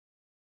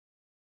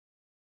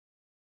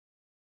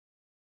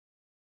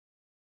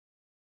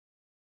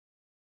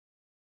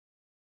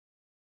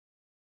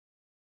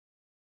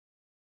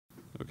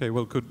Okay,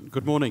 well,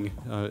 good morning.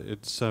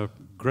 It's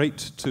great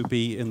to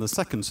be in the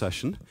second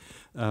session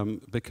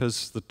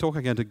because the talk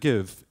I'm going to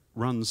give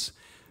runs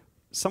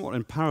somewhat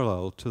in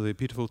parallel to the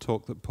beautiful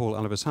talk that Paul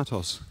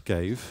Alivisatos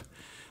gave.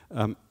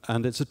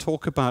 And it's a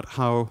talk about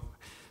how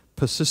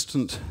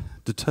persistent,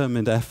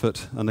 determined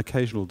effort and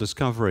occasional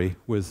discovery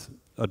with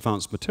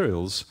advanced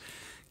materials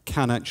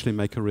can actually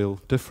make a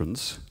real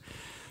difference.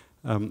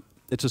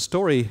 It's a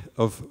story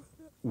of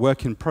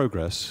work in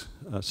progress,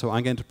 so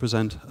I'm going to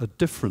present a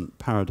different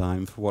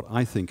paradigm for what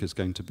I think is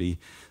going to be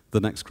the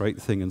next great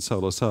thing in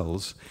solar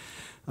cells.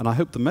 And I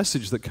hope the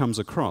message that comes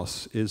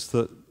across is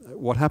that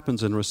what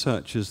happens in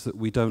research is that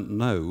we don't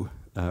know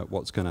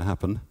what's going to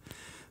happen,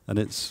 and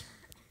it's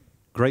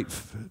great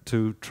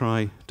to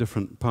try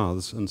different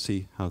paths and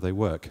see how they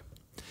work.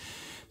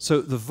 So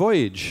the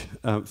voyage,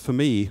 for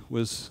me,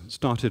 was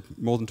started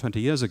more than 20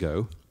 years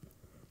ago,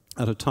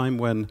 at a time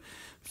when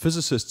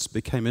physicists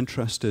became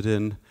interested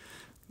in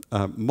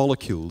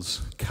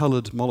molecules,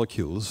 colored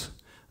molecules,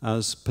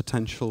 as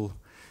potential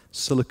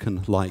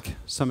silicon-like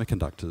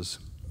semiconductors.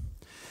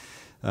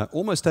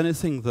 Almost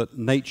anything that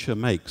nature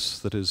makes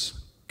that is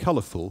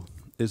colorful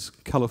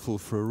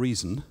for a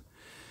reason.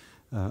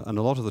 And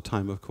a lot of the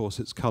time, of course,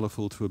 it's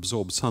colorful to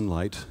absorb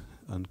sunlight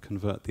and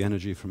convert the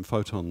energy from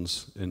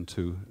photons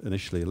into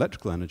initially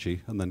electrical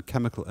energy and then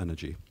chemical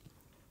energy.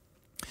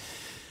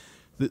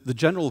 The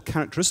general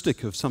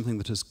characteristic of something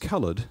that is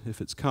colored,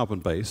 if it's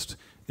carbon-based,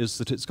 is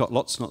that it's got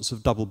lots and lots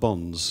of double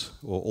bonds,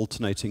 or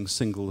alternating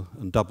single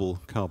and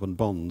double carbon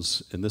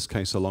bonds, in this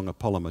case along a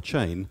polymer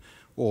chain,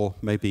 or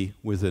maybe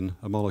within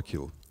a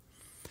molecule.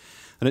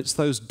 And it's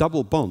those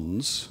double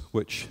bonds,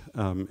 which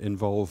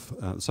involve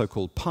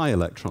so-called pi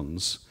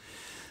electrons,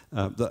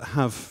 that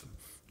have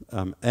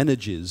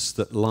energies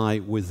that lie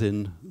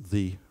within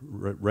the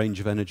range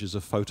of energies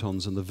of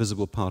photons in the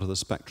visible part of the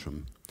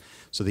spectrum.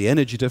 So the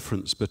energy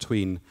difference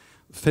between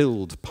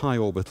filled pi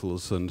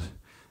orbitals and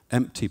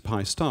empty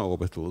pi star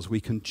orbitals,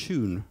 we can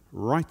tune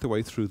right the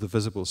way through the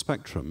visible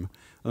spectrum.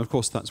 And of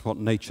course, that's what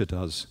nature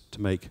does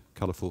to make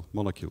colorful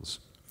molecules.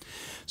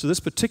 So this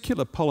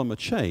particular polymer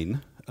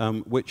chain,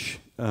 which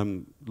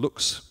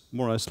looks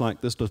more or less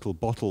like this little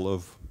bottle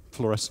of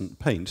fluorescent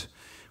paint,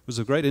 was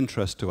of great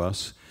interest to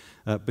us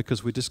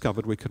because we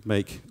discovered we could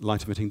make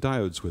light-emitting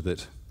diodes with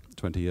it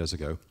 20 years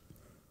ago.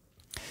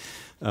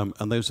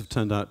 And those have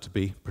turned out to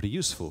be pretty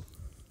useful.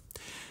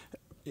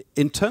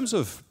 In terms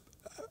of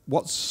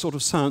what sort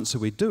of science are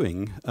we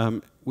doing,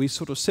 we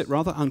sort of sit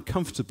rather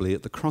uncomfortably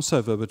at the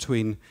crossover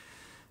between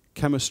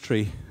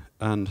chemistry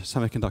and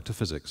semiconductor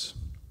physics.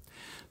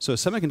 So a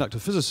semiconductor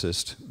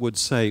physicist would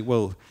say,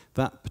 well,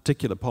 that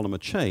particular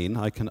polymer chain,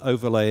 I can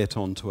overlay it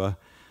onto a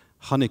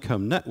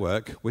honeycomb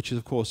network, which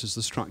of course is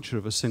the structure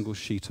of a single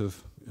sheet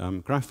of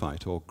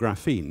graphite or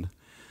graphene.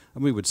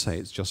 And we would say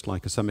it's just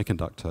like a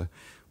semiconductor.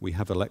 We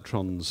have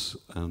electrons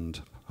and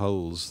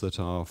holes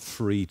that are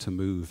free to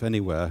move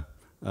anywhere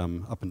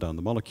up and down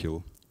the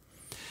molecule.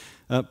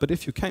 But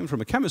if you came from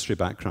a chemistry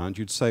background,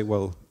 you'd say,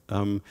 well,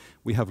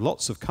 we have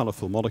lots of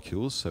colorful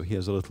molecules, so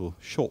here's a little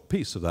short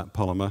piece of that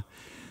polymer,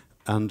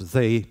 and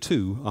they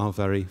too are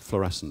very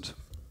fluorescent.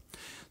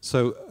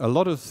 So a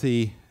lot of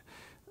the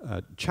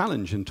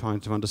challenge in trying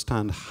to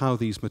understand how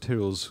these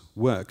materials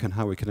work and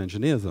how we can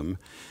engineer them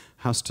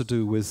has to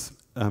do with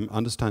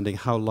understanding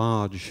how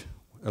large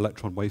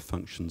electron wave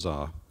functions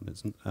are. And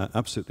it's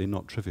absolutely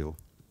not trivial.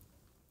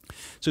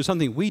 So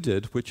something we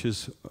did, which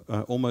is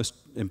almost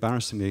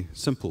embarrassingly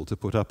simple to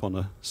put up on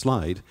a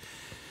slide,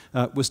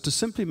 was to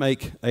simply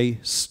make a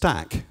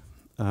stack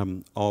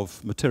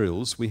of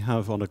materials. We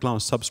have on a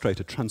glass substrate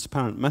a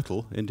transparent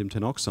metal, indium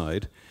tin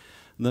oxide,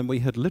 and then we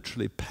had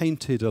literally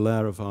painted a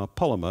layer of our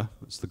polymer,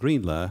 it's the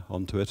green layer,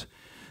 onto it,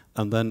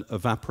 and then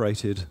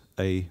evaporated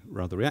a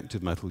rather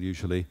reactive metal,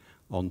 usually,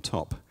 on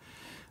top.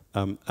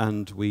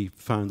 And we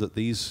found that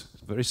these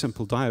very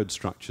simple diode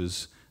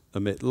structures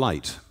emit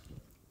light.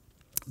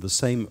 The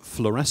same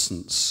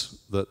fluorescence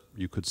that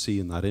you could see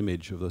in that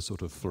image of the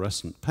sort of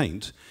fluorescent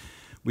paint,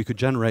 we could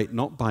generate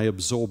not by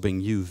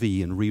absorbing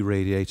UV and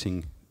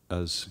re-radiating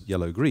as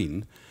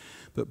yellow-green,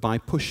 but by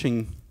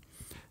pushing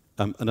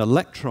an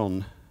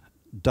electron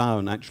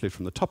down, actually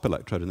from the top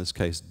electrode in this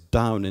case,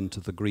 down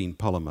into the green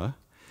polymer,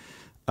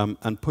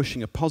 and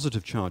pushing a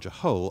positive charge, a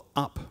hole,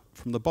 up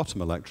from the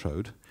bottom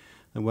electrode.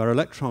 And where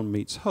electron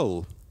meets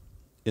hole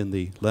in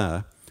the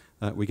layer,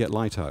 we get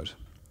light out.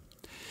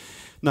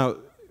 Now,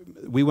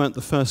 we weren't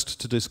the first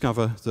to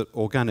discover that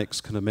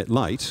organics can emit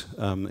light.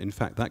 In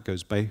fact, that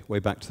goes way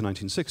back to the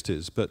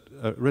 1960s. But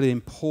a really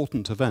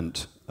important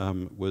event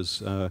was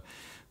the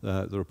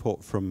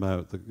report from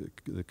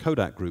the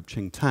Kodak group,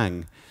 Ching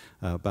Tang,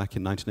 back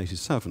in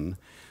 1987,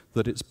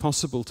 that it's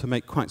possible to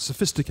make quite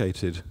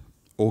sophisticated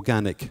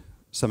organic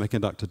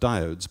semiconductor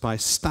diodes by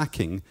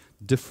stacking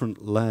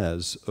different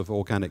layers of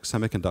organic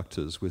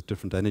semiconductors with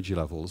different energy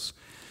levels,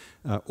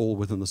 all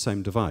within the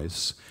same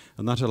device.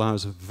 And that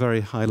allows a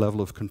very high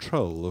level of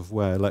control of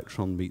where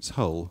electron meets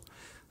hole,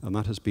 and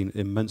that has been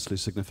immensely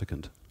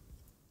significant.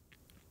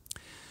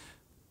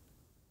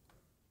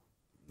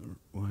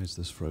 Why is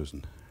this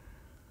frozen?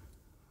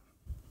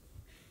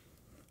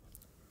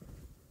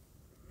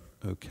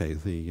 Okay,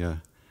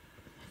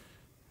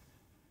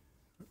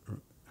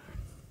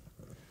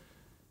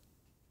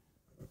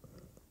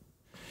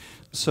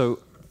 so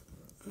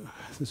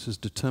this is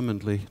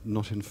determinedly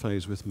not in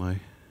phase with my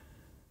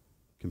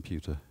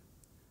computer.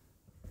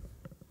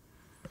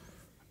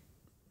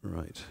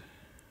 Right.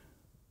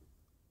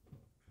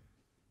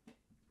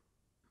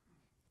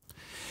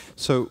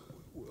 So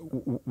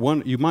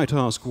you might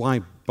ask,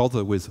 why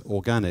bother with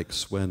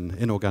organics when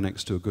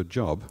inorganics do a good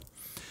job?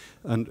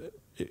 And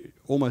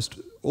almost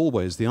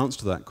always the answer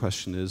to that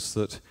question is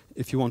that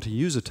if you want to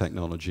use a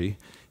technology,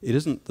 it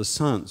isn't the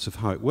science of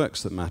how it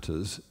works that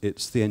matters,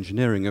 it's the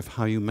engineering of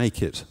how you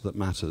make it that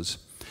matters.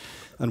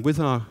 And with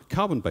our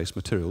carbon-based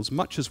materials,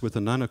 much as with the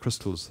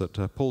nanocrystals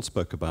that Paul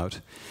spoke about,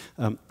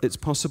 it's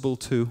possible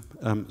to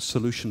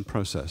solution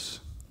process.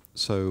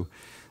 So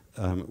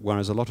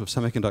whereas a lot of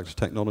semiconductor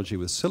technology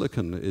with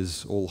silicon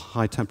is all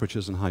high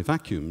temperatures and high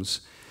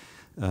vacuums,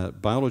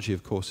 biology,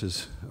 of course,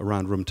 is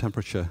around room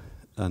temperature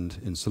and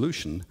in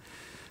solution.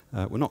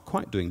 We're not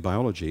quite doing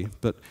biology,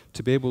 but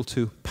to be able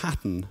to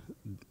pattern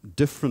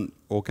different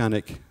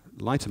organic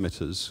light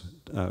emitters,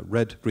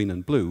 red, green,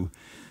 and blue,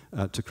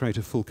 to create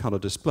a full color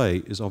display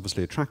is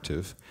obviously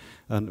attractive.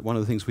 And one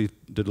of the things we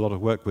did a lot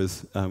of work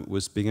with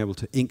was being able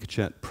to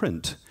inkjet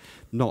print,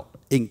 not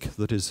ink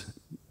that is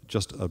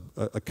just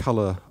a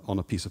color on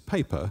a piece of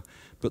paper,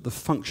 but the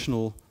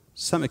functional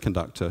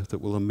semiconductor that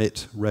will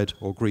emit red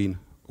or green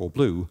or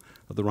blue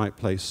at the right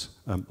place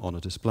on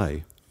a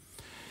display.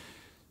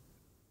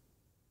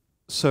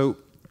 So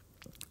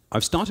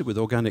I've started with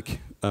organic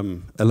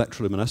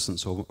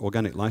electroluminescence or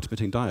organic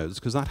light-emitting diodes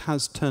because that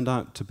has turned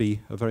out to be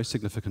a very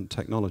significant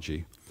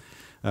technology,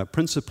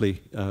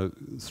 principally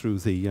through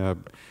the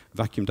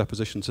vacuum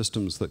deposition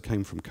systems that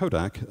came from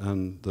Kodak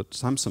and that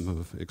Samsung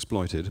have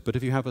exploited. But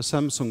if you have a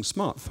Samsung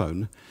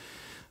smartphone,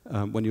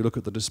 when you look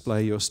at the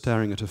display, you're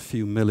staring at a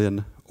few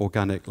million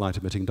organic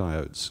light-emitting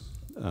diodes.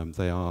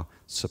 They are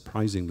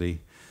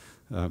surprisingly,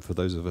 for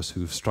those of us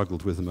who've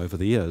struggled with them over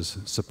the years,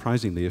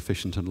 surprisingly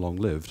efficient and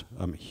long-lived.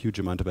 A huge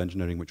amount of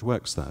engineering which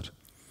works that,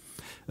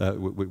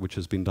 which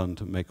has been done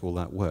to make all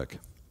that work.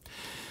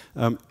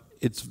 And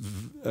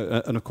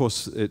of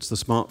course, it's the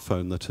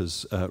smartphone that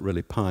has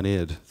really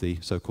pioneered the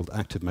so-called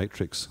active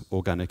matrix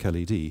organic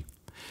LED.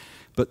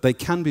 But they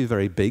can be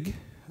very big.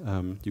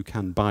 You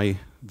can buy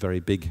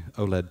very big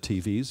OLED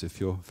TVs if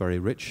you're very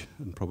rich,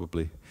 and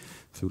probably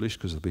foolish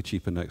because they'll be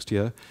cheaper next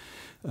year.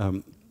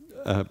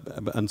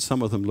 And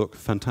some of them look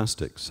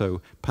fantastic.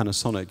 So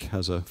Panasonic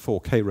has a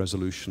 4K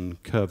resolution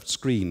curved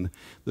screen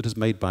that is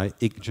made by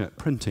inkjet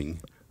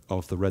printing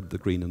of the red, the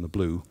green, and the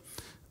blue.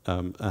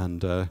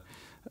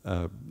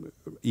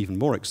 Even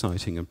more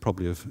exciting and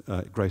probably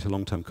of greater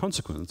long-term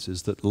consequence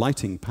is that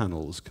lighting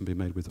panels can be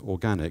made with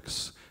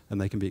organics, and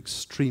they can be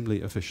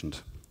extremely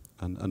efficient.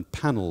 And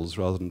panels,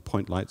 rather than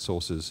point light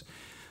sources,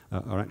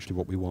 are actually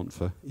what we want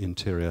for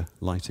interior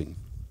lighting.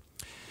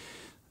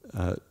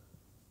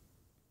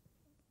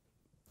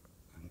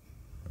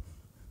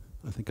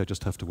 I think I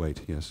just have to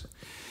wait, yes.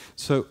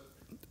 So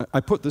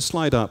I put this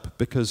slide up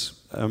because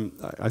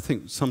I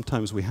think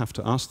sometimes we have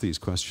to ask these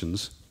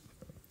questions.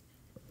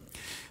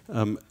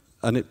 And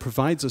it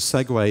provides a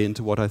segue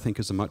into what I think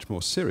is a much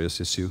more serious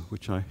issue,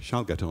 which I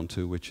shall get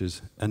onto, which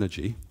is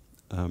energy.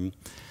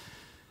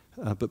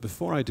 But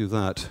before I do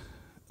that,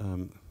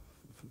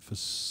 for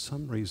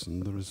some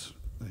reason, there is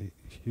a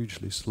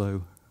hugely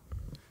slow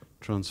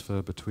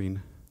transfer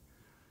between...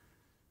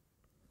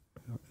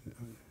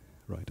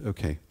 Right,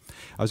 okay.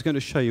 I was going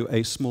to show you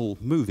a small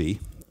movie.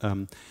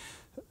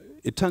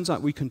 It turns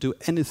out we can do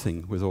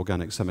anything with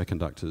organic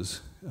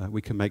semiconductors.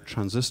 We can make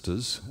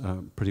transistors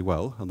pretty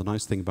well, and the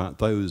nice thing about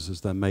those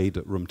is they're made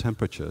at room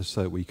temperature,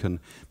 so we can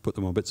put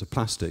them on bits of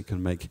plastic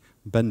and make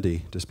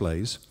bendy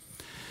displays.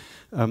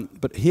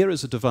 But here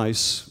is a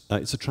device.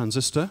 It's a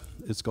transistor.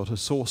 It's got a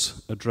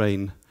source, a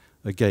drain,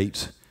 a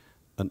gate,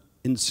 an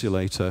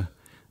insulator,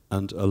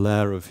 and a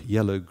layer of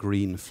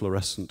yellow-green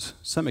fluorescent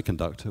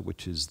semiconductor,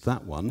 which is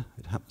that one.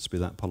 It happens to be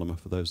that polymer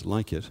for those that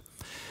like it.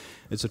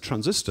 It's a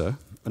transistor,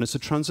 and it's a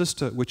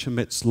transistor which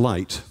emits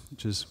light,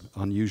 which is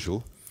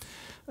unusual.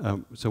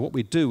 So what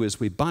we do is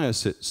we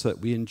bias it so that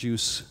we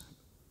induce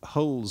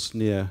holes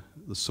near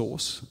the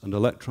source and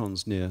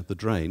electrons near the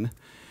drain.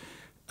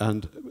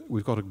 And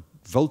we've got a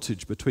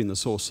voltage between the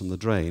source and the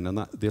drain, and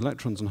the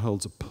electrons and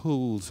holes are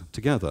pulled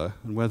together,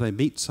 and where they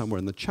meet somewhere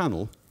in the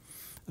channel,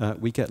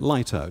 we get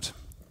light out.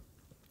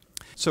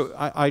 So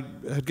I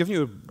had given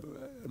you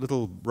a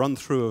little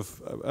run-through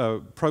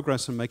of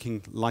progress in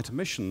making light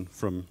emission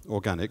from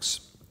organics,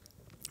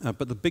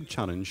 but the big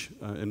challenge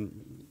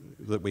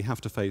that we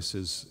have to face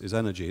is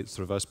energy. It's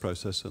the reverse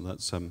process, and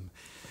that's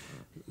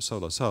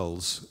solar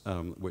cells,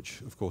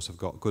 which of course have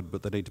got good,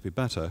 but they need to be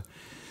better.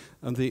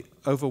 And the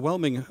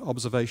overwhelming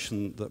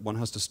observation that one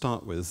has to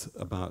start with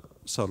about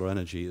solar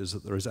energy is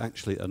that there is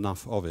actually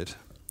enough of it.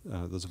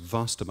 There's a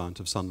vast amount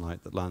of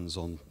sunlight that lands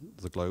on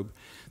the globe.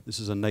 This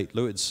is a Nate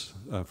Lewis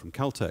from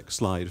Caltech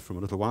slide from a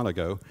little while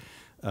ago,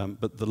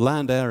 But the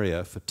land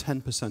area for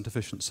 10%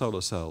 efficient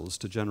solar cells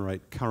to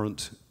generate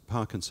current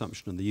power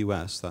consumption in the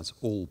US, that's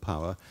all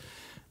power,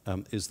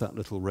 is that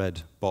little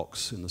red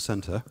box in the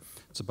center.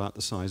 It's about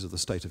the size of the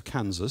state of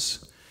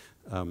Kansas.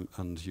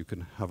 And you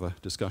can have a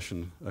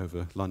discussion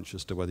over lunch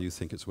as to whether you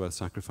think it's worth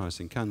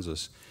sacrificing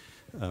Kansas.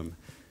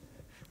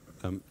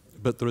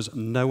 But there is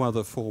no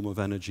other form of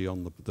energy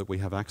that we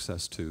have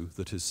access to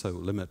that is so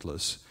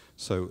limitless.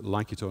 So,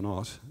 like it or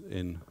not,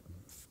 in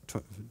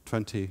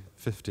 20,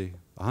 50,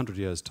 100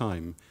 years'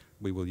 time,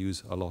 we will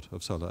use a lot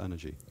of solar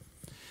energy.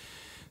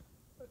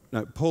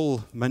 Now,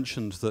 Paul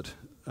mentioned that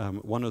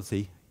one of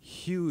the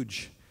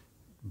huge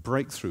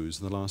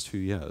breakthroughs in the last few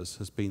years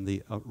has been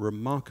the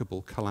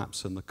remarkable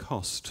collapse in the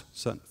cost,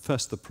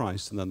 first the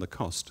price and then the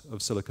cost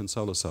of silicon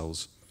solar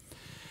cells.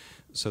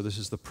 So this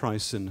is the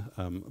price in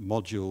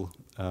module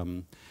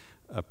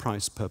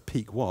price per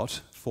peak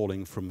watt,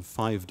 falling from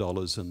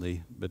 $5 in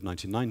the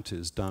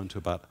mid-1990s down to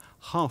about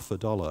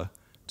 $0.50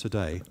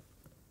 today.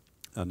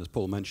 And as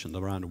Paul mentioned,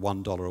 around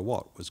 $1 a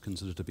watt was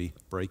considered to be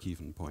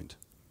break-even point.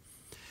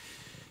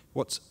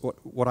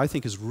 What I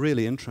think is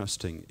really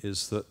interesting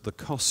is that the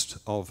cost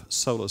of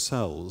solar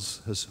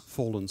cells has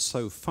fallen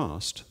so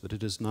fast that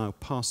it is now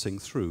passing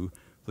through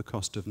the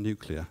cost of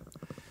nuclear.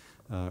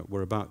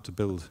 We're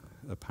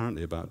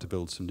apparently about to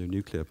build some new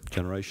nuclear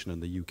generation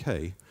in the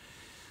UK.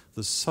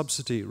 The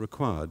subsidy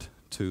required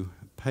to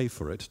pay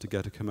for it, to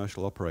get a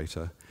commercial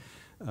operator,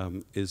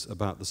 is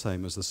about the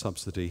same as the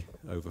subsidy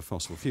over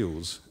fossil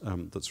fuels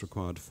that's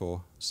required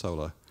for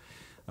solar.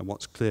 And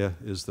what's clear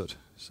is that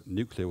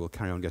nuclear will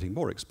carry on getting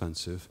more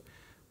expensive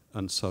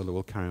and solar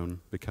will carry on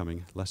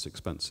becoming less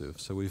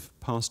expensive. So we've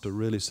passed a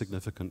really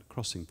significant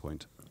crossing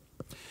point.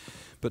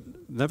 But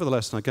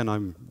nevertheless, and again,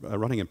 I'm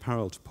running in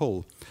parallel to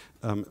Paul,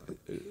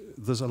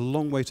 there's a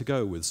long way to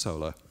go with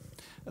solar.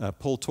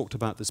 Paul talked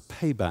about this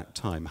payback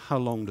time. How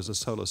long does a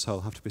solar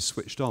cell have to be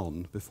switched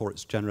on before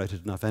it's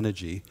generated enough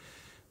energy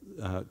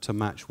to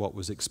match what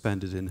was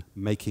expended in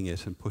making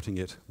it and putting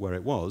it where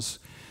it was?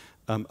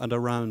 And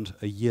around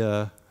a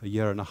year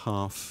and a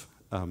half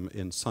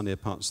in sunnier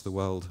parts of the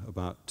world,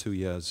 about 2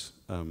 years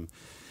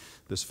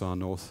this far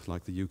north,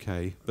 like the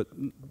UK, but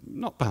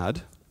not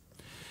bad,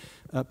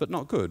 but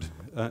not good.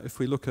 If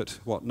we look at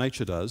what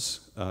nature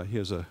does,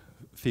 here's a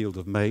field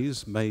of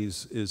maize.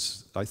 Maize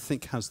is, I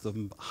think, has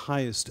the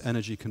highest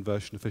energy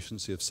conversion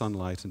efficiency of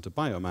sunlight into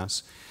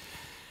biomass.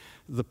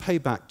 The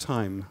payback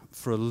time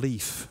for a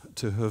leaf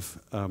to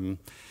have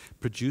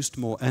produced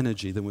more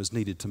energy than was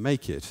needed to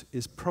make it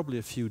is probably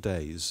a few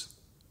days.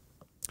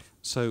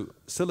 So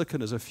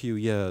silicon is a few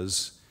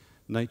years,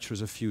 nature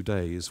is a few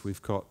days.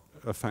 We've got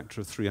a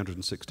factor of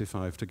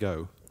 365 to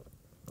go.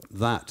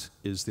 That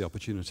is the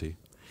opportunity.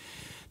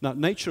 Now,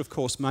 nature, of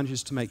course,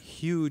 manages to make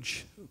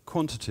huge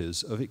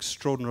quantities of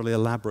extraordinarily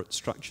elaborate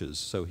structures.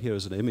 So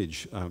here's an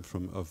image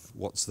of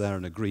what's there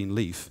in a green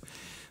leaf.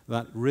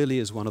 That really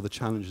is one of the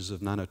challenges of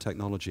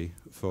nanotechnology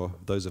for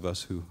those of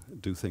us who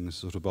do things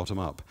sort of bottom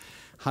up.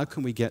 How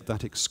can we get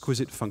that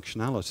exquisite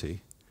functionality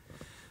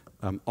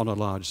on a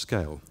large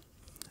scale?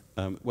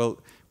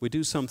 Well, we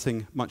do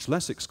something much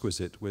less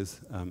exquisite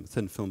with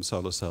thin film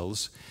solar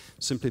cells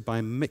simply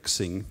by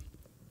mixing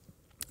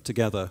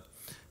together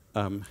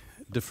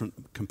different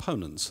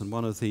components. And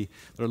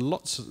there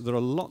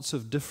are lots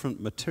of different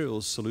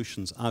materials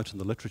solutions out in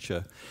the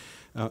literature.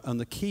 And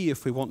the key,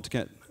 if we want to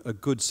get a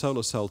good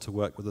solar cell to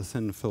work with a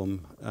thin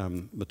film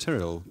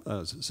material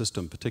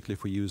system, particularly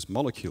if we use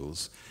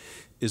molecules,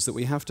 is that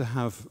we have to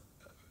have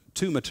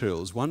two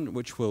materials, one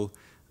which will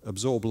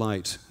absorb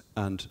light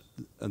and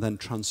then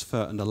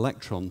transfer an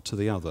electron to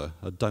the other,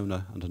 a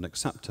donor and an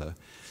acceptor.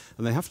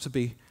 And they have to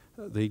be,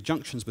 the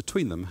junctions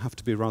between them have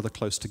to be rather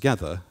close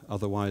together,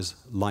 otherwise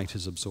light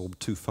is absorbed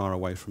too far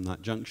away from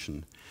that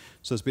junction.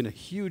 So there's been a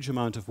huge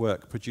amount of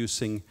work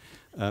producing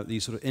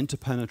these sort of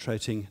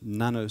interpenetrating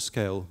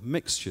nanoscale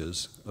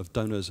mixtures of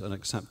donors and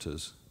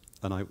acceptors.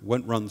 And I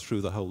won't run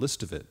through the whole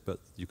list of it, but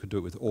you can do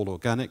it with all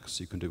organics,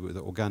 you can do it with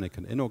organic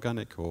and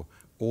inorganic, or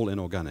all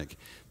inorganic.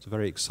 It's a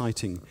very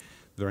exciting,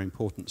 very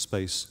important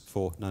space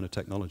for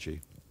nanotechnology.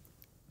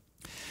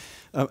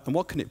 And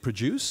what can it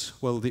produce?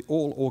 Well, the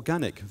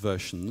all-organic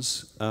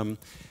versions,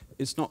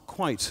 it's not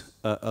quite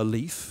a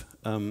leaf,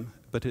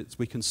 but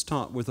we can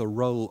start with a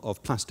roll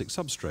of plastic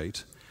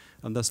substrate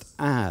and thus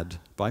add,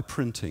 by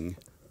printing,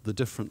 the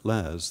different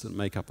layers that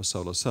make up a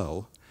solar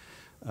cell.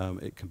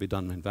 It can be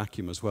done in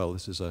vacuum as well.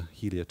 This is a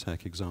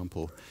Heliotech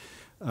example.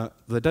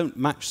 They don't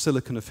match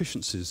silicon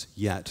efficiencies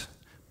yet,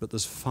 but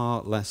there's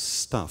far less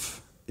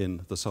stuff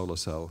in the solar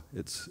cell.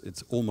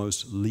 It's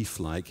almost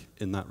leaf-like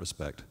in that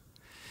respect.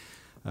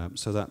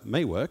 So that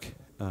may work.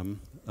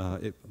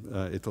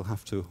 It'll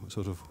have to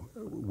sort of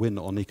win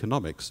on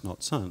economics,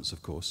 not science,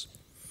 of course.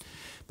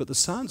 But the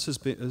science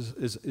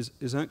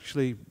is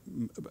actually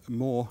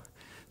more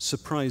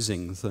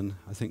surprising than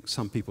I think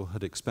some people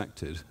had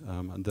expected.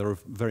 And there are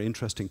very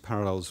interesting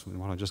parallels with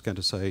what I'm just going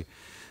to say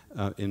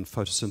in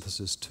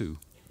photosynthesis too.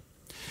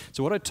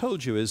 So what I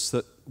told you is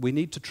that we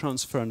need to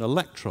transfer an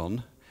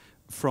electron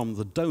from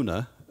the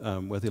donor,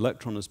 where the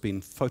electron has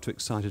been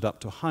photoexcited up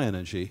to high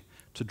energy,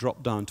 to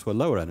drop down to a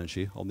lower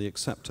energy on the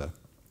acceptor.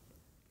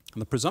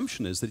 And the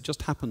presumption is that it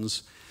just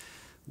happens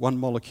one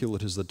molecule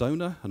that is the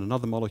donor and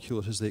another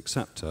molecule that is the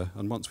acceptor,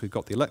 and once we've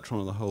got the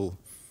electron in the hole,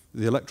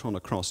 the electron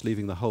across,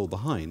 leaving the hole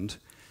behind,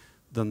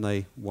 then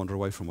they wander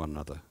away from one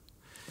another.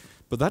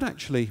 But that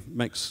actually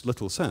makes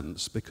little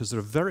sense, because there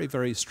are very,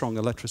 very strong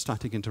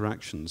electrostatic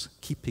interactions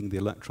keeping the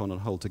electron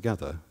and hole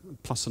together.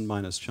 Plus and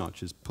minus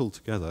charges pull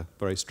together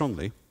very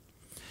strongly.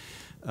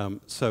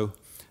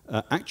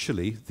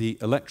 Actually, the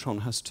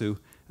electron has to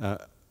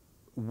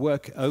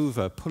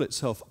pull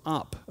itself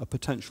up a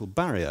potential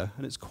barrier,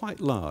 and it's quite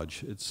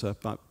large. It's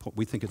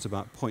we think it's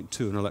about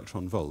 0.2 an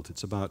electron volt.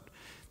 It's about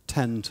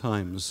 10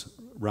 times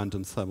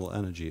random thermal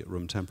energy at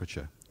room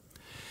temperature.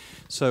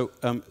 So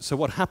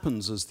what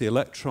happens is the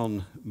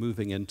electron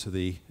moving into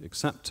the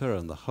acceptor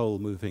and the hole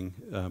moving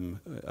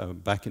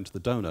back into the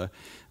donor,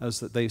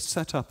 is that they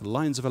set up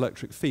lines of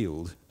electric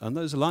field, and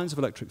those lines of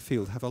electric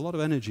field have a lot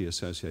of energy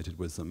associated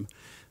with them,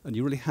 and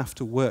you really have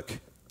to work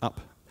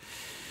up.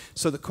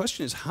 So the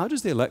question is, how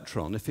does the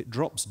electron, if it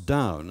drops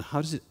down,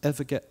 how does it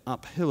ever get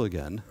uphill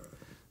again?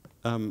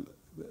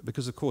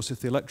 Because, of course, if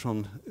the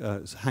electron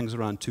hangs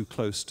around too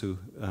close to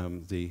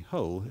the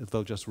hole,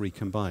 they'll just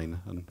recombine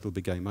and it'll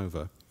be game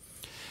over.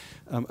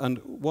 And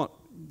what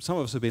some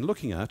of us have been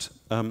looking at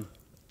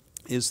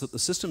is that the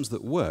systems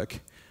that work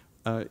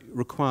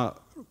require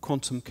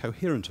quantum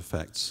coherent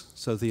effects.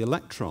 So the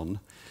electron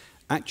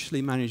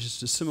actually manages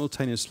to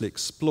simultaneously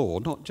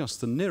explore not just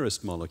the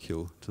nearest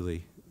molecule to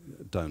the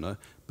donor,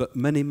 but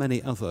many,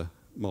 many other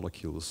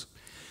molecules.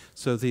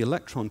 So the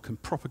electron can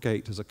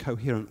propagate as a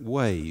coherent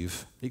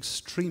wave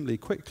extremely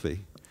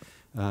quickly.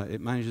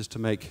 It manages to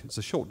make, it's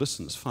a short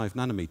distance, 5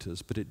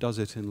 nanometers, but it does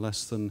it in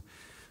less than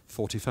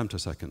 40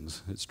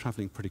 femtoseconds. It's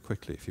traveling pretty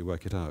quickly if you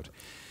work it out.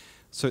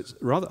 So it's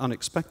rather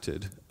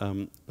unexpected,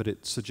 but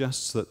it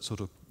suggests that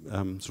sort of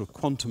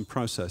quantum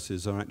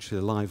processes are actually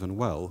alive and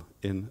well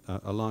in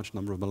a large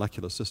number of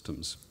molecular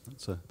systems.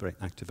 It's a very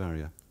active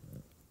area.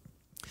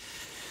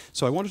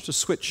 So I wanted to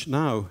switch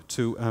now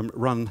to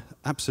run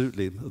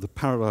absolutely the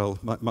parallel,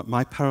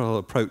 my parallel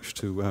approach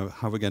to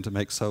how we're going to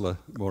make solar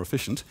more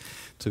efficient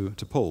to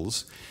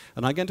Paul's.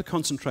 And I'm going to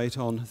concentrate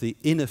on the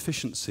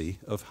inefficiency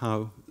of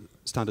how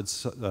standard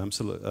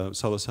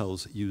solar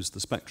cells use the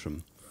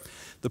spectrum.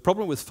 The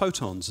problem with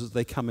photons is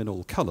they come in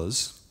all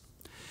colors.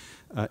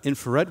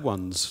 Infrared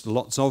ones,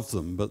 lots of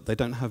them, but they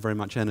don't have very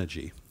much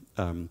energy.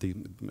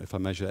 If I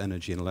measure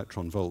energy in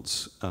electron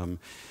volts,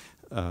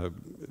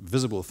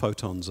 visible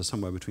photons are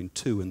somewhere between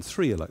 2 and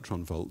 3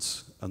 electron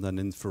volts, and then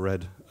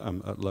infrared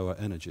at lower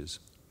energies.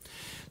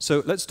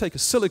 So let's take a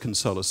silicon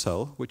solar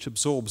cell, which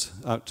absorbs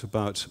out to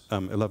about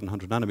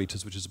 1100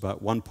 nanometers, which is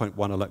about 1.1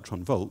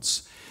 electron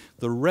volts.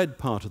 The red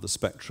part of the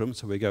spectrum,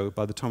 so we go,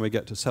 by the time we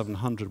get to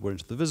 700, we're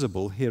into the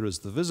visible. Here is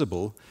the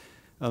visible.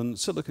 And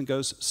silicon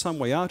goes some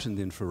way out in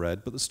the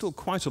infrared, but there's still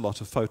quite a lot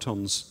of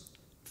photons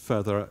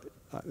further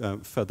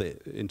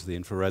into the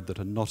infrared that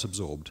are not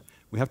absorbed.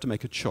 We have to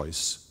make a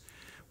choice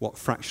what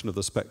fraction of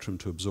the spectrum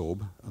to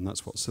absorb, and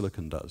that's what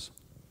silicon does.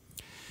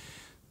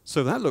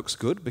 So that looks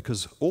good,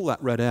 because all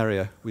that red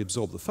area, we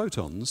absorb the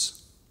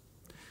photons,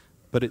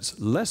 but it's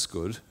less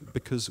good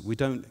because we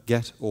don't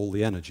get all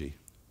the energy.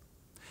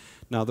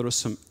 Now, there are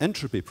some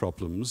entropy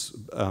problems,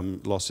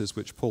 losses,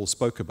 which Paul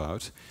spoke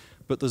about,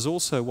 but there's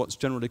also what's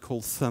generally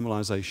called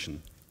thermalization.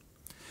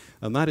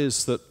 And that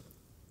is that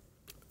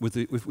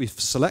if we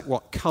select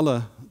what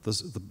color the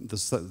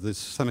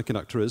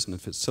semiconductor is, and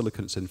if it's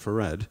silicon, it's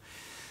infrared,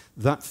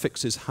 that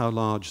fixes how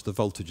large the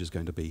voltage is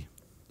going to be.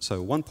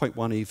 So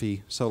 1.1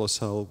 EV solar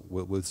cell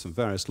with some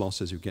various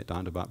losses, you get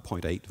down to about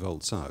 0.8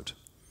 volts out.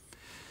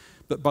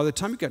 But by the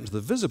time you get into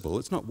the visible,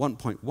 it's not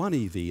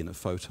 1.1 EV in a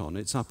photon,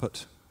 it's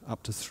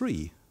up to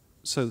 3.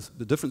 So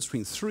the difference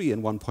between 3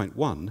 and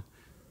 1.1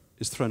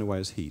 is thrown away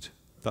as heat.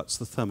 That's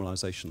the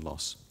thermalization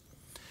loss.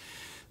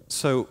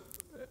 So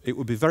it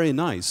would be very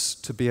nice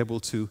to be able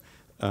to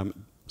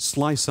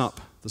slice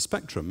up the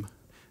spectrum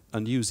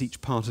and use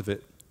each part of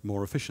it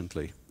more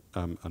efficiently.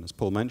 And as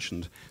Paul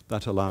mentioned,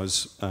 that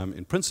allows,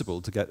 in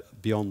principle, to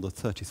get beyond the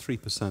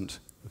 33%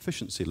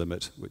 efficiency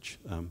limit, which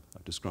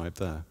I've described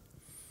there.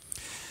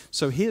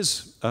 So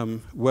here's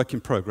work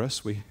in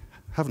progress. We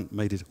haven't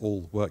made it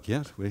all work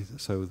yet,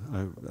 so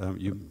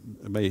you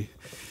may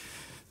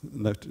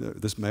note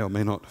this may or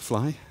may not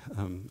fly,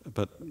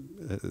 but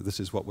this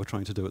is what we're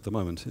trying to do at the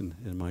moment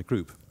in my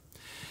group.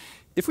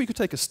 If we could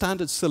take a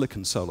standard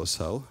silicon solar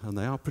cell, and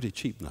they are pretty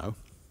cheap now,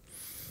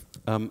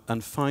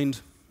 and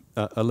find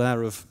a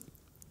layer of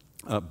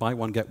buy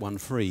one, get one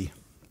free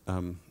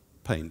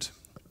paint.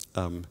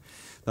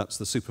 That's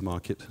the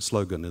supermarket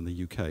slogan in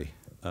the UK.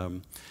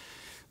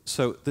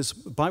 So this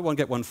buy one,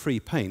 get one free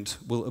paint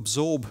will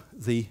absorb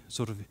the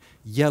sort of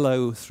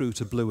yellow through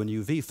to blue and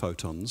UV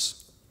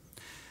photons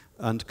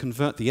and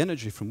convert the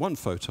energy from one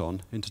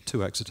photon into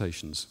 2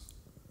 excitations.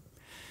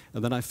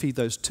 And then I feed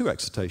those 2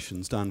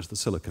 excitations down into the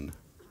silicon,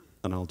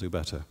 and I'll do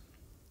better.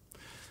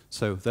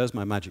 So there's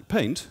my magic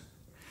paint.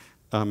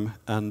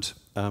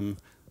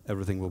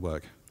 everything will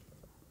work.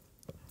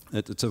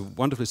 It's a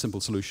wonderfully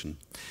simple solution.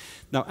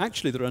 Now,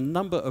 actually, there are a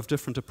number of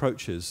different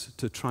approaches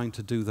to trying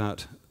to do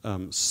that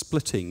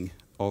splitting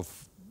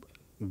of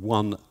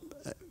one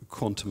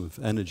quantum of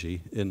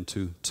energy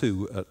into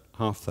two at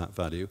half that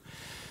value.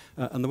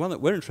 And the one that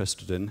we're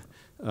interested in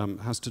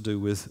has to do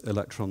with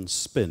electron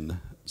spin.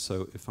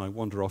 So if I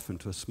wander off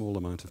into a small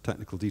amount of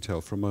technical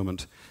detail for a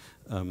moment,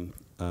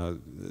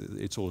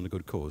 it's all in a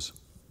good cause.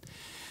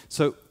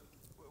 So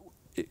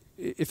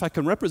if I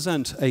can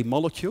represent a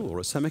molecule or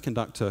a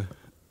semiconductor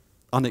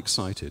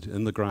unexcited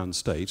in the ground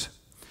state,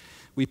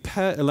 we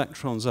pair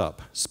electrons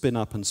up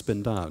and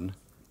spin down,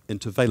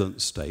 into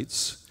valence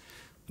states.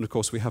 And of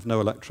course, we have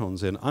no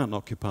electrons in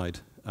ion-occupied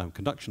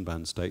conduction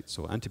band states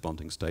or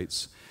antibonding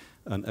states,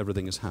 and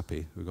everything is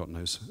happy. We've got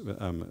no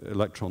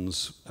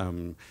electrons.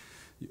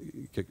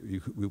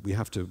 We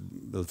have to,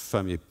 the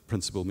Fermi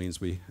principle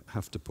means we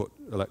have to put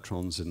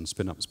electrons in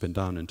spin up, spin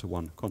down into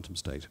one quantum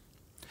state.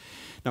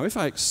 Now, if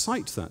I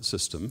excite that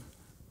system,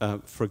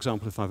 for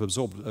example, if I've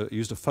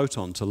used a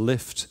photon to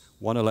lift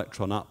one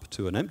electron up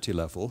to an empty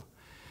level,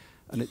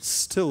 and it's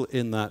still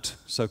in that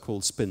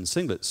so-called spin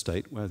singlet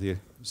state where the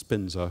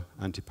spins are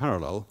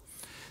antiparallel,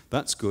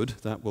 that's good.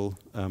 That will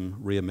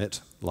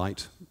re-emit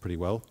light pretty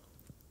well.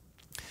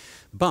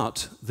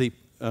 But the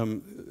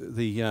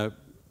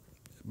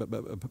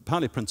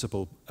Pauli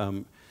principle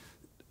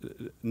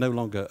no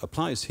longer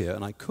applies here,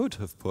 and I could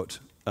have put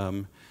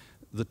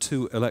the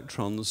two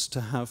electrons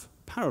to have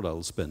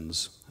parallel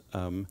spins.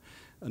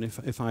 And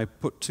if I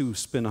put two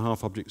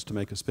spin-a-half objects to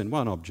make a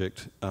spin-1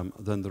 object,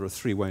 then there are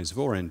three ways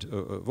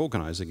of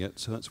organizing it,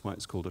 so that's why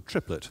it's called a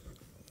triplet.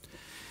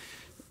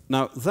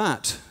 Now,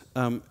 that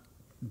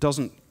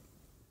doesn't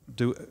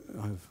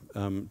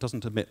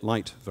emit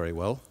light very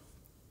well,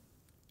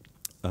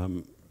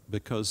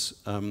 because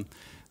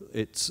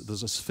it's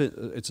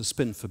a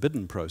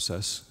spin-forbidden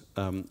process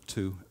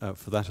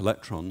for that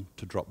electron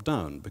to drop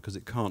down, because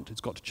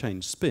it's got to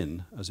change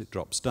spin as it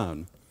drops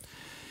down.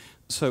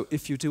 So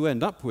if you do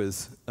end up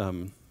with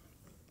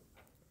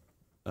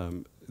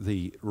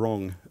the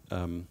wrong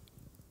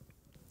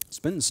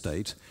spin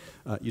state,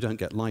 you don't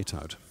get light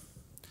out.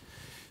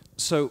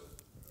 So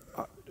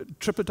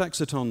triplet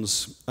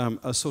excitons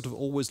are sort of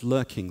always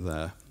lurking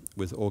there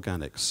with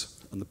organics.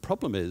 And the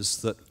problem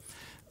is that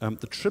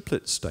the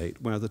triplet state,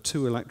 where the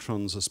two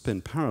electrons are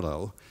spin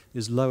parallel,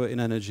 is lower in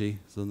energy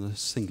than the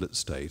singlet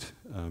state.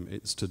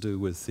 It's to do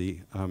with the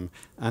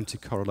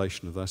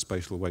anti-correlation of their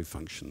spatial wave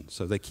function.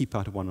 So they keep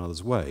out of one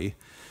another's way,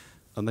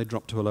 and they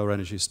drop to a lower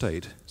energy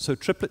state. So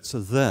triplets are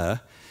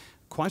there,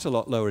 quite a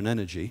lot lower in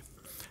energy,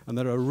 and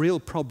they're a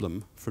real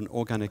problem for an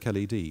organic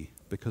LED,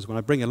 because when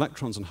I bring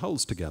electrons and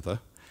holes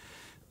together,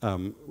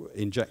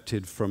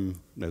 injected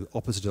from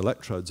opposite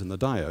electrodes in the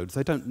diode,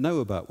 they don't know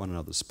about one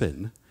another's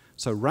spin.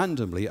 So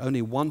randomly,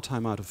 only one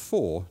time out of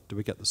 4 do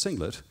we get the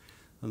singlet,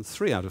 and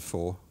 3 out of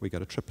 4 we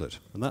get a triplet.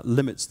 And that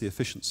limits the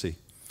efficiency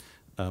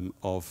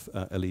of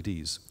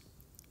LEDs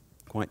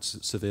quite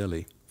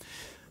severely.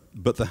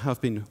 But there have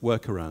been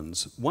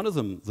workarounds. One of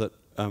them that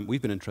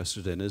we've been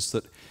interested in is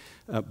that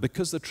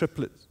because the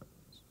triplet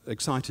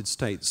excited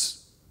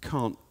states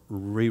can't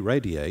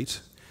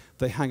re-radiate,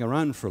 they hang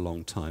around for a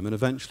long time, and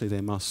eventually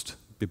they must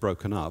be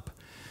broken up.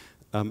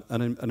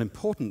 An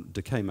important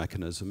decay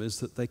mechanism is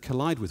that they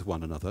collide with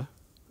one another,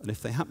 and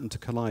if they happen to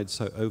collide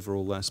so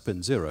overall they're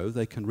spin 0,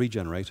 they can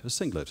regenerate a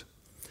singlet.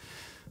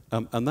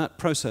 And that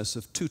process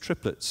of two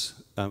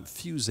triplets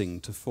fusing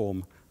to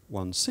form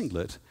one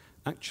singlet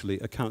actually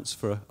accounts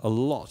for a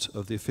lot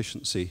of the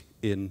efficiency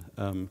in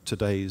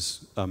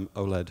today's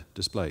OLED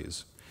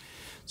displays.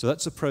 So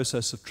that's a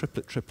process of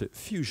triplet-triplet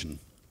fusion.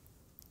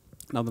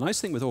 Now, the nice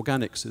thing with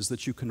organics is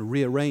that you can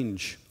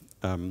rearrange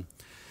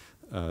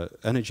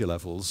energy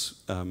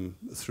levels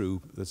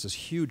there's this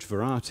huge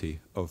variety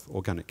of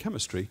organic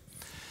chemistry,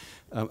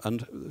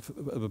 and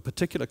a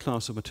particular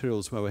class of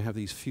materials where we have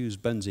these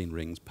fused benzene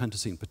rings,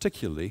 pentacene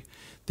particularly,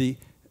 the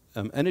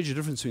energy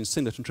difference between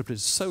singlet and triplet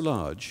is so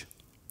large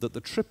that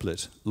the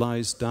triplet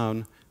lies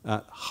down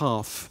at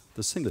half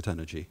the singlet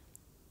energy.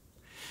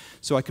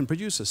 So I can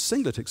produce a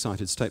singlet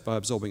excited state by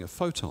absorbing a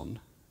photon,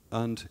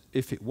 and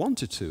if it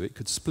wanted to, it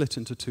could split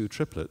into two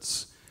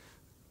triplets.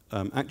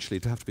 Actually,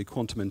 it'd have to be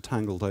quantum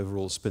entangled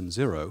overall spin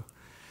 0.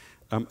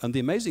 And the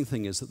amazing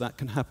thing is that that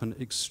can happen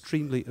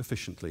extremely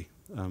efficiently.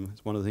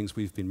 It's one of the things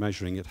we've been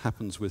measuring. It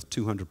happens with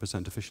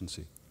 200%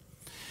 efficiency.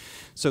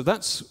 So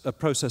that's a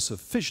process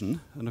of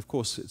fission, and of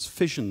course it's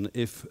fission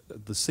if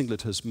the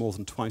singlet has more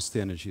than twice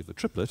the energy of the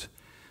triplet,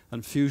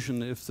 and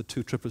fusion if the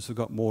two triplets have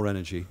got more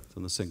energy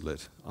than the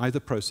singlet. Either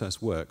process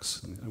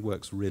works, and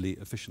works really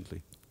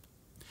efficiently.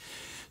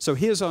 So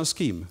here's our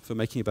scheme for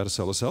making a better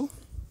solar cell.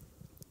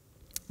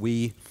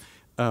 We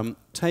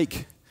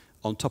take,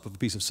 on top of a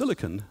piece of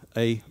silicon,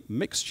 a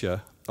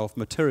mixture of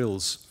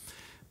materials,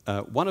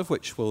 one of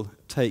which will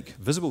take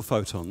visible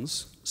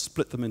photons,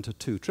 split them into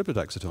two triplet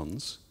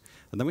excitons,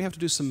 and then we have to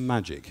do some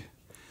magic.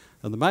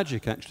 And the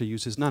magic actually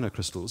uses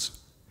nanocrystals.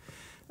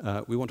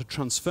 We want to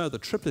transfer the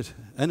triplet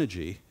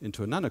energy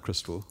into a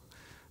nanocrystal,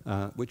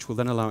 which will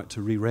then allow it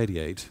to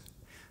re-radiate.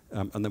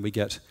 and then we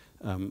get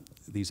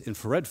these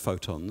infrared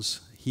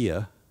photons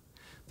here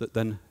that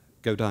then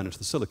go down into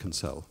the silicon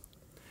cell.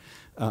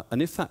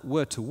 And if that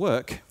were to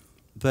work,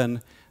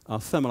 then our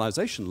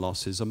thermalization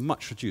losses are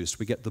much reduced.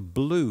 We get the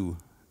blue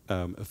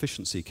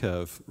efficiency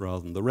curve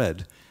rather than the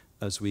red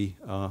as we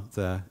are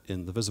there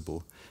in the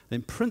visible. And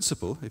in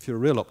principle, if you're a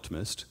real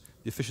optimist,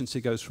 the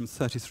efficiency goes from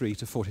 33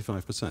 to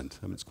 45%.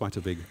 I mean, it's quite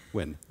a big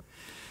win.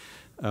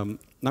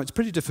 Now, it's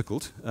pretty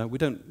difficult.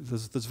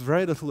 There's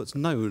very little that's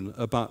known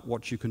about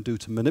what you can do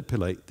to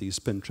manipulate these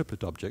spin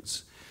triplet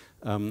objects.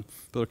 There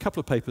are a couple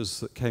of papers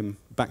that came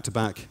back to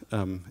back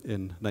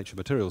in Nature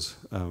Materials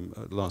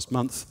last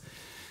month,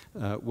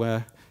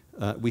 where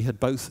we had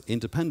both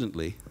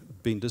independently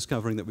been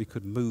discovering that we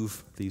could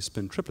move these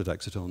spin triplet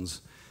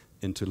excitons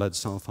into lead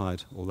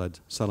sulfide or lead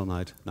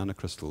selenide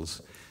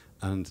nanocrystals,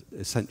 and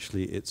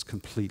essentially it's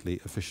completely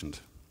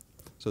efficient.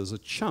 So there's a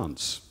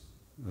chance,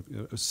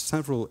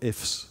 several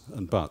ifs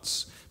and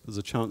buts, there's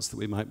a chance that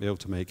we might be able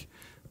to make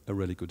a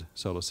really good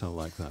solar cell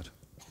like that.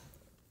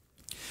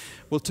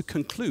 Well, to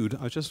conclude,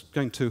 I'm just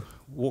going to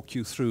walk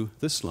you through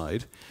this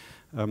slide.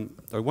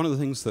 One of the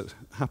things that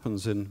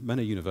happens in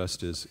many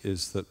universities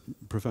is that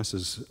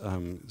professors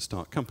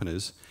start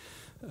companies,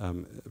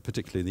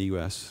 particularly in the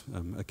US,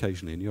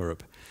 occasionally in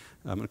Europe,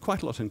 and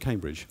quite a lot in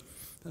Cambridge.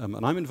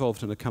 And I'm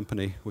involved in a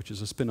company which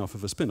is a spin-off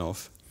of a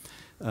spin-off,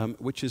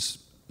 which is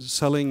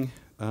selling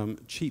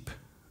cheap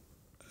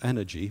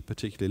energy,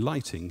 particularly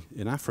lighting,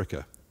 in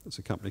Africa. It's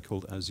a company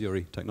called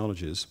Azuri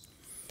Technologies.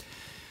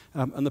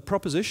 And the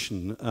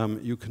proposition,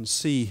 you can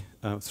see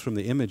from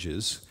the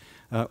images,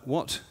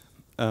 what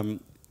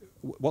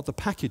the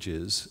package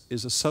is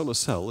a solar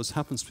cell. This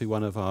happens to be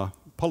one of our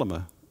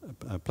polymer,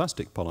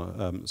 plastic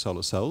polymer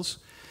solar cells,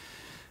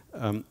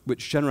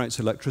 which generates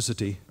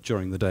electricity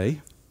during the day.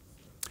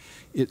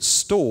 It's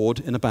stored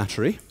in a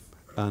battery,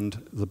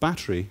 and the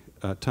battery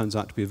turns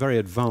out to be a very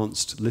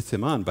advanced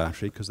lithium-ion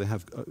battery because they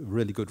have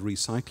really good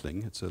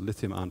recycling. It's a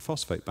lithium iron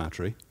phosphate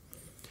battery.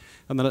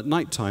 And then at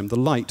night time, the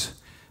light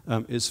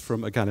is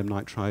from a gallium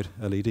nitride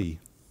LED.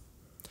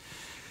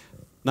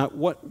 Now,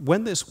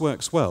 when this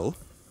works well,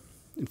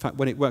 in fact,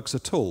 when it works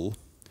at all,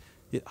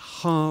 it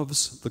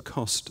halves the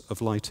cost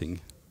of lighting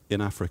in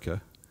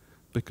Africa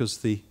because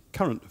the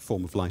current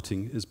form of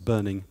lighting is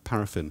burning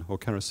paraffin or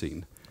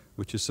kerosene,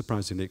 which is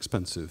surprisingly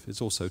expensive.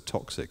 It's also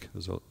toxic.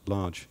 There's a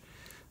large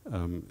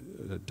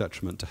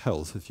detriment to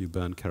health if you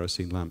burn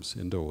kerosene lamps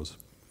indoors.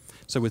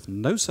 So with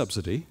no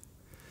subsidy,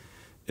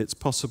 it's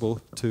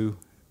possible to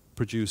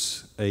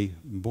produce a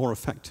more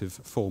effective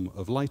form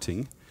of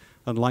lighting,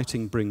 and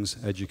lighting brings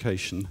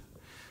education,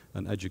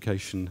 and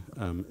education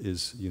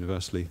is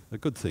universally a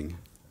good thing.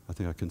 I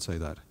think I can say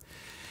that.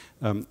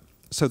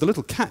 So the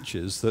little catch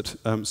is that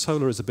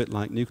solar is a bit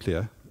like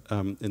nuclear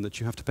in that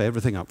you have to pay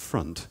everything up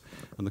front,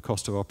 and the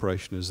cost of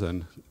operation is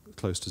then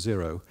close to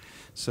zero.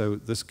 So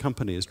this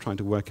company is trying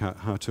to work out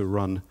how to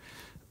run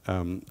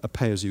a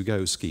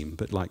pay-as-you-go scheme, a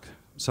bit like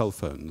cell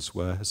phones,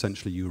 where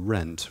essentially you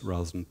rent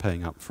rather than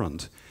paying up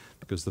front,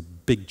 because the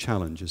big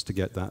challenge is to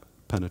get that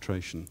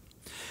penetration.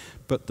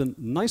 But the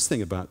nice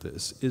thing about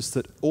this is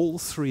that all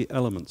three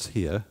elements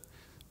here,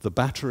 the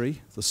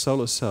battery, the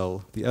solar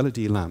cell, the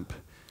LED lamp,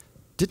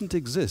 didn't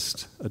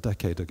exist a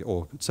decade ago,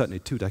 or certainly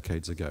 2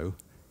 decades ago,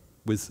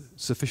 with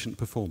sufficient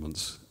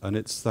performance. And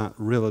it's that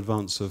real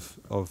advance of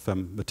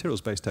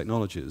materials-based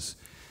technologies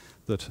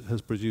that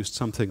has produced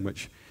something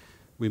which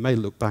we may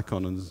look back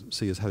on and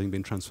see as having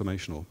been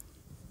transformational.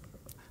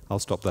 I'll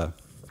stop there.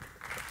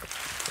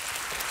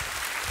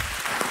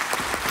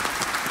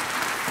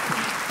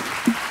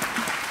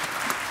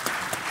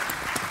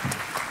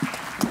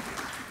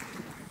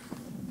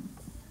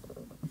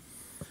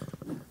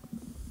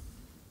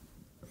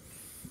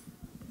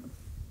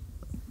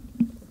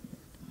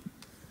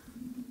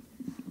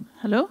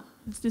 Hello,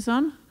 is this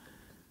on?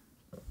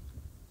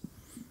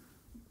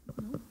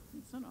 No,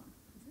 it's not on.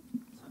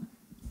 Is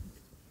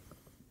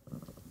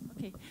it?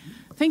 Okay,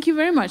 thank you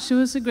very much. It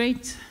was a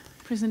great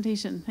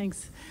presentation.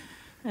 Thanks.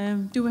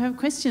 Do we have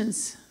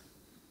questions?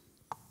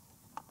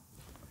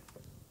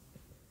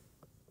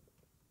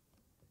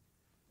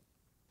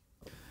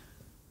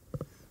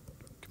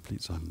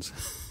 Complete silence.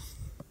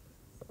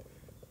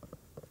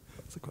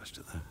 There's a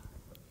question there.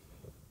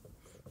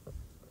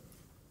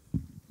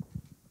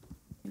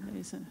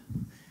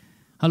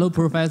 Hello,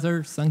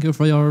 Professor. Thank you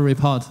for your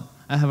report.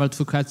 I have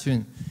 2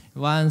 questions.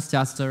 One is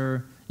just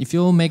if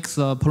you make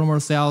the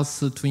polymer cells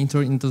to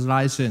enter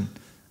industrialization,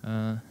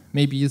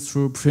 maybe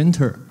through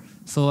printer.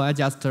 So I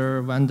just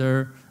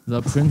wonder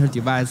the printer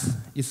device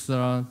is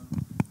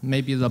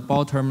maybe the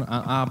bottom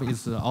and up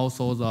is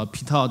also the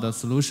p-TOD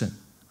solution,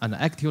 and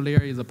the active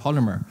layer is a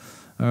polymer.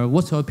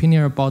 What's your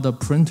opinion about the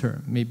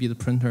printer? Maybe the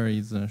printer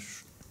is a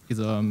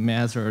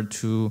method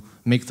to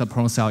make the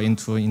polymer cell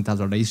into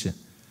industrialization.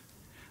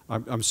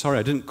 I'm sorry,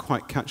 I didn't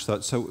quite catch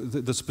that. So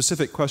the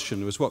specific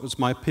question was, what was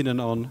my opinion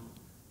on?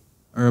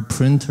 A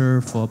printer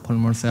for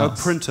polymer cells.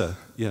 Oh, printer,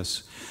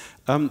 yes.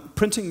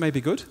 Printing may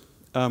be good,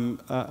 and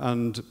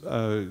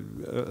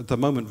at the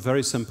moment,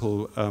 very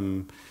simple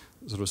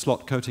sort of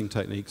slot coating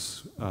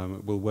techniques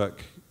will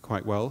work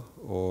quite well,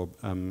 or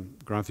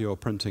gravure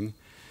printing.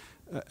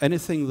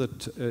 Anything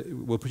that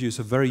will produce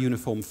a very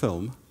uniform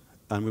film,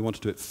 and we want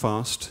to do it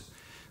fast,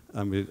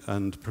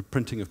 and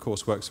printing, of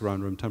course, works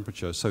around room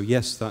temperature. So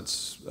yes,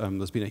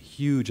 there's been a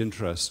huge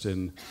interest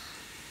in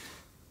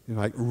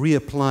like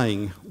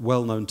reapplying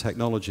well-known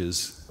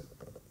technologies,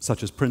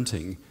 such as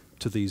printing,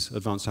 to these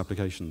advanced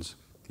applications.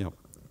 Yeah.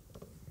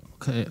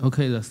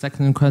 Okay. The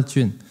second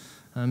question.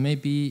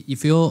 Maybe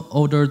if you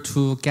order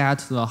to get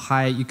the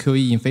high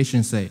EQE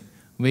efficiency,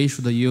 we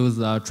should use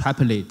a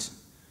triplet.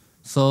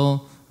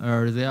 So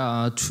there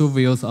are two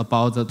views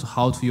about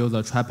how to use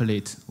a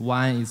triplet.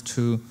 One is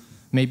to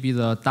maybe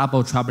the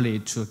double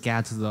triplet to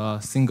get the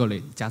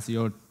singlet, just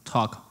your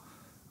talk.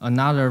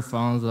 Another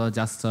from the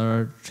just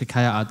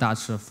Chikaya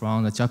Adachi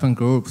from the Japan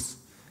groups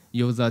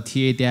use the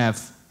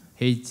TADF.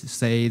 He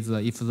says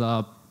if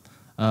the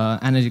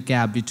energy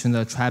gap between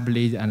the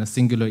triplet and the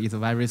singlet is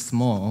very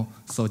small,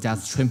 so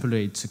just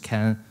triplet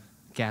can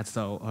get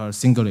the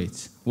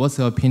singlet. What's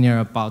your opinion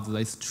about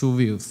these two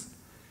views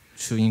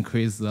to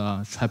increase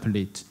the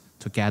triplet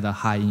to get a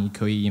high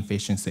EQE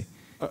efficiency?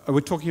 Are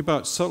we talking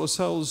about solar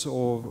cells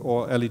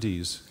or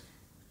LEDs?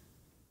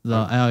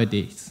 The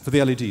LEDs. For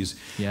the LEDs?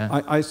 Yeah.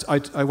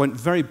 I went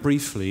very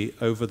briefly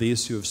over the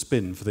issue of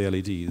spin for the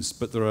LEDs,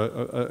 but there are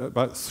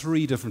about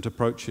 3 different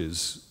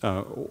approaches,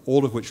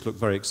 all of which look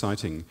very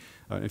exciting.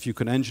 If you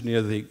can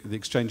engineer the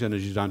exchange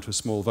energy down to a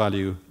small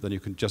value, then you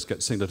can just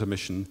get singlet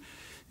emission.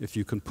 If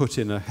you can put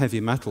in a heavy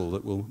metal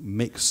that will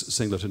mix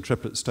singlet and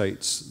triplet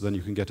states, then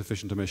you can get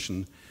efficient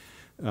emission.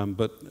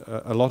 But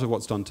a lot of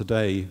what's done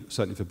today,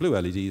 certainly for blue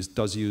LEDs,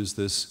 does use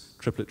this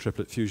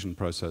triplet-triplet fusion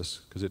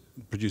process because it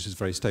produces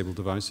very stable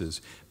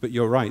devices. But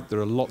you're right, there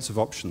are lots of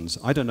options.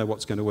 I don't know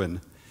what's going to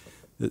win.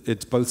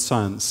 It's both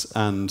science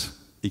and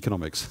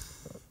economics.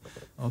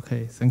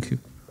 Okay, thank you.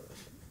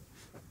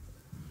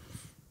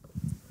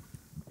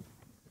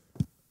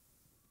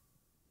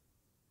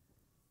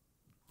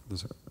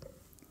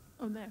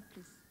 Oh, there,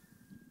 please.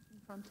 In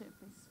front here,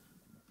 please.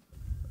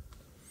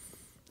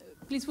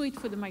 Please wait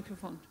for the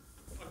microphone.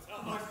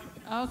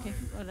 Oh, okay,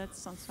 well, that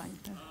sounds fine.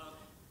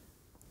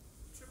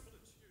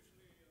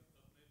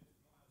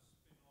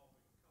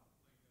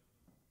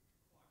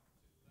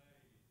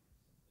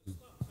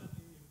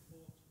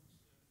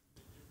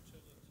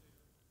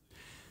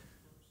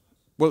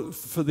 Well,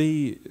 so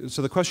the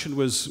question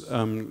was,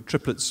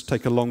 triplets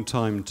take a long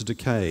time to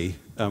decay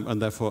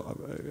and therefore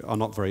are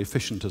not very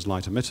efficient as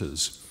light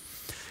emitters.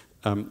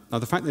 Now,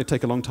 the fact that they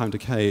take a long time to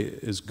decay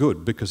is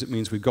good because it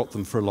means we've got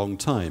them for a long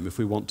time if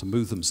we want to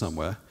move them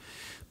somewhere.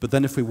 But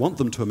then if we want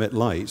them to emit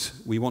light,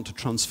 we want to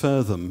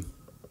transfer them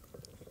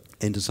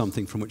into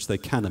something from which they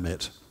can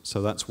emit.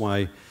 So that's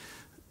why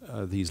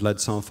these lead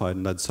sulfide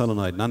and lead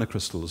selenide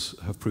nanocrystals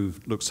have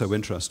look so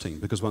interesting,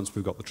 because once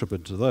we've got the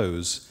triplet to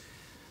those,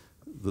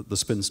 the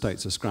spin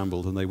states are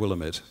scrambled and they will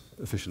emit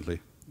efficiently.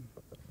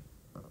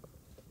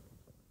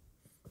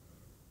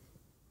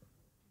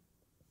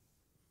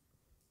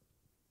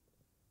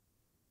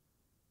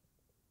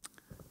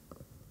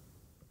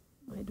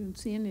 I don't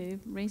see any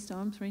raised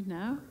arms right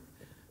now.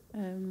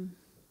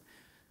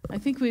 I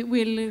think we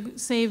will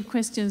save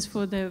questions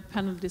for the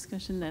panel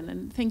discussion then.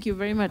 And thank you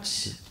very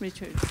much,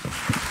 Richard.